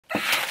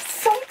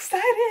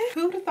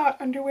Who would have thought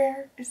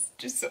underwear is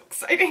just so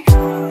exciting?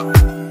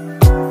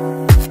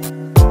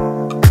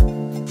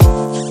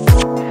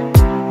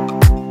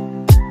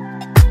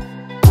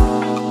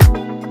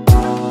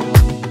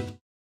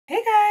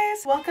 Hey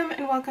guys, welcome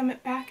and welcome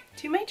back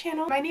to my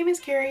channel. My name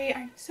is Kerry.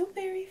 I'm so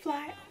very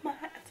fly. Oh my,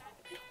 it's all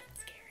a little bit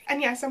scary. And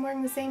yes, I'm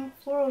wearing the same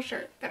floral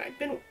shirt that I've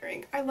been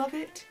wearing. I love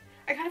it.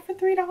 I got it for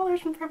 $3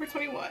 from Forever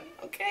 21,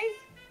 okay?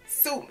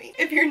 Sue me.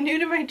 If you're new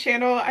to my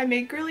channel, I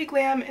make girly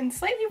glam and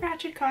slightly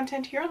ratchet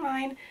content here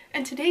online,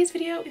 and today's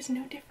video is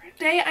no different.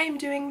 Today I am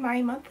doing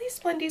my monthly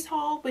Splendies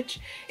haul, which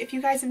if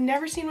you guys have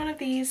never seen one of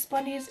these,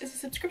 Splendies is a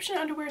subscription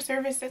underwear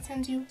service that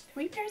sends you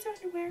 3 pairs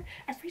of underwear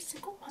every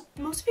single month.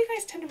 Most of you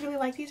guys tend to really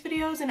like these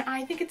videos, and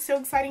I think it's so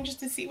exciting just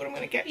to see what I'm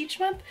going to get each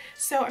month,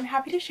 so I'm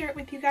happy to share it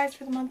with you guys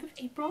for the month of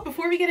April.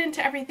 Before we get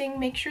into everything,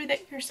 make sure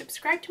that you're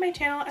subscribed to my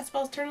channel as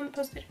well as turn on the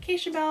post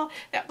notification bell.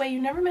 That way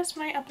you never miss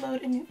when I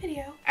upload a new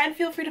video. And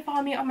feel free to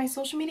follow me on my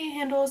social media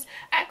handles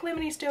at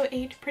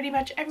glamanisto8 pretty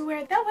much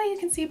everywhere. That way you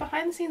can see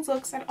behind the scenes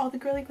looks at all the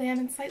girly glam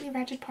and slightly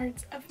ratchet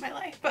parts of my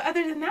life. But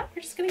other than that,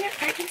 we're just gonna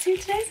get right into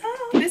today's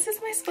haul. This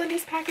is my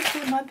Splendies package for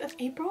the month of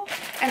April,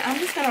 and I'm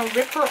just gonna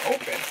rip her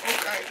open,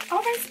 okay?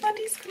 Alright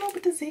Splendies, come on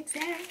with the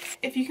zigzag.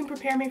 If you can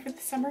prepare me for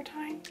the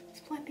summertime,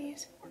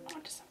 Splendies, we're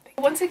on to something.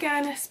 Once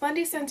again,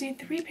 Splendies sends you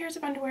 3 pairs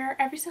of underwear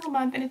every single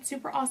month, and it's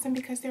super awesome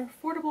because they're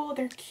affordable,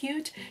 they're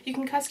cute. You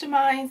can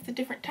customize the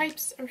different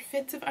types or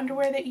fits of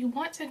underwear that you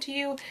want sent to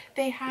you.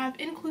 They have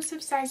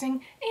inclusive sizing,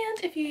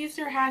 and if you use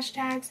their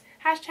hashtags,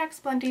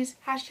 #Splendies,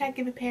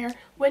 #giveapair,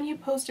 when you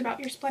post about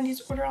your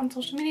Splendies order on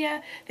social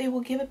media, they will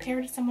give a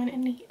pair to someone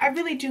in need. I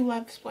really do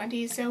love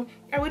Splendies, so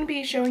I wouldn't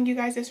be showing you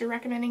guys this or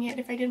recommending it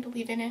if I didn't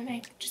believe in it, and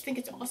I just think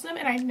it's awesome,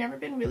 and I've never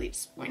been really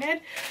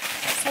disappointed.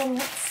 So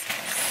let's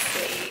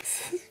see.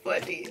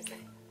 Splendies.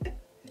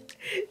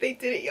 They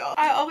did it, y'all.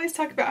 I always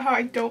talk about how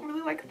I don't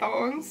really like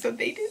thongs, so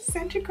they did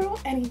send your girl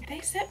any. They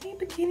sent me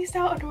bikini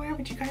style underwear,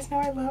 which you guys know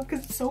I love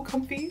because it's so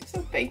comfy,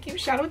 so thank you.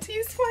 Shout out to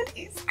you,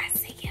 Splendies. I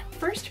see you.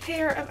 First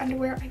pair of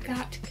underwear I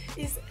got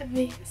is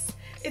this.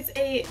 It's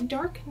a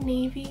dark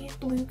navy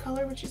blue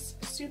color, which is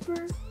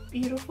super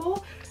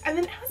beautiful, and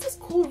then it has this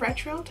cool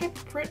retro type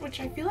of print, which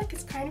I feel like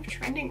is kind of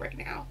trending right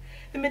now.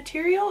 The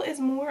material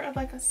is more of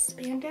like a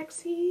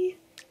spandexy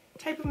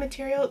type of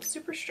material. It's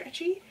super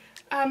stretchy,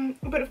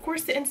 but of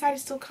course the inside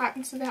is still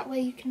cotton, so that way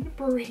you can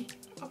breathe.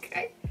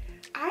 Okay,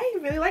 I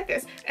really like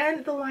this,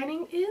 and the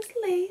lining is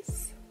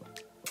lace.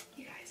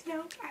 You guys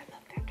know I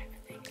love that type of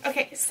thing.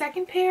 Okay,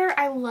 second pair.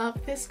 I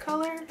love this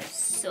color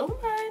so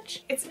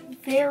much. It's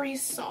very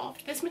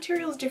soft. This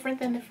material is different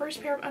than the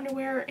first pair of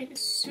underwear. It is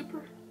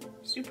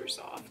super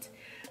soft.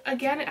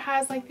 Again, it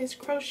has like this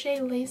crochet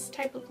lace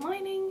type of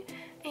lining,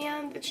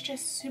 and it's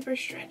just super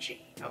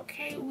stretchy.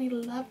 Okay, we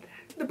love that.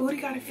 The booty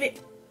gotta fit.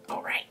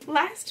 All right,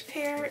 last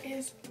pair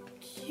is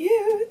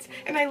cute,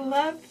 and I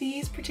love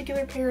these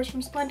particular pairs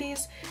from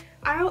Splendies.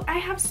 I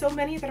have so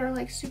many that are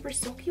like super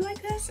silky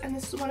like this, and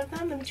this is one of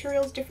them. The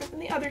material is different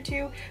than the other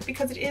two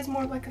because it is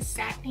more like a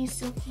satiny,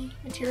 silky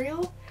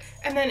material.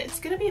 And then it's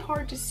gonna be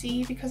hard to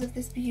see because of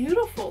this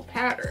beautiful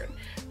pattern,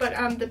 but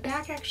the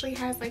back actually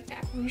has like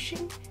that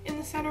ruching in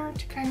the center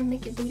to kind of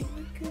make it look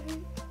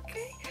good.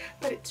 Okay,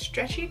 but it's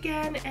stretchy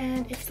again,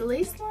 and it's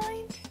lace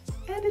lined,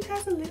 and it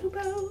has a little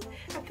bow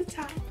at the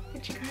top,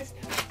 which you guys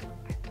know.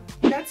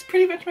 That's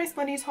pretty much my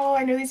Splendies haul.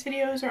 I know these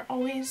videos are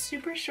always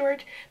super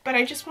short, but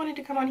I just wanted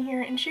to come on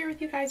here and share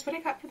with you guys what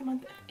I got for the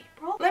month of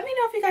April. Let me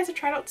know if you guys have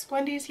tried out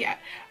Splendies yet,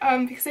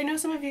 because I know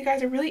some of you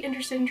guys are really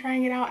interested in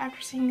trying it out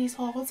after seeing these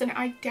hauls, and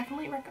I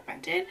definitely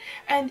recommend it.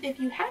 And if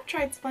you have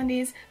tried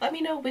Splendies, let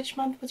me know which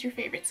month was your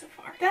favorite so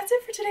far. That's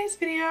it for today's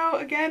video.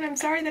 Again, I'm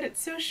sorry that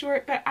it's so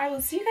short, but I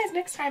will see you guys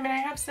next time, and I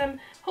have some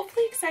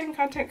hopefully exciting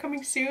content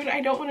coming soon. I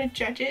don't want to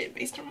judge it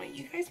based on what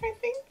you guys might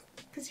think,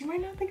 because you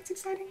might not think it's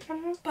exciting, I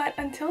don't know. But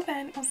until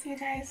then, I'll see you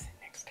guys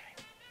next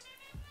time.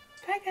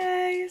 Bye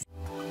guys!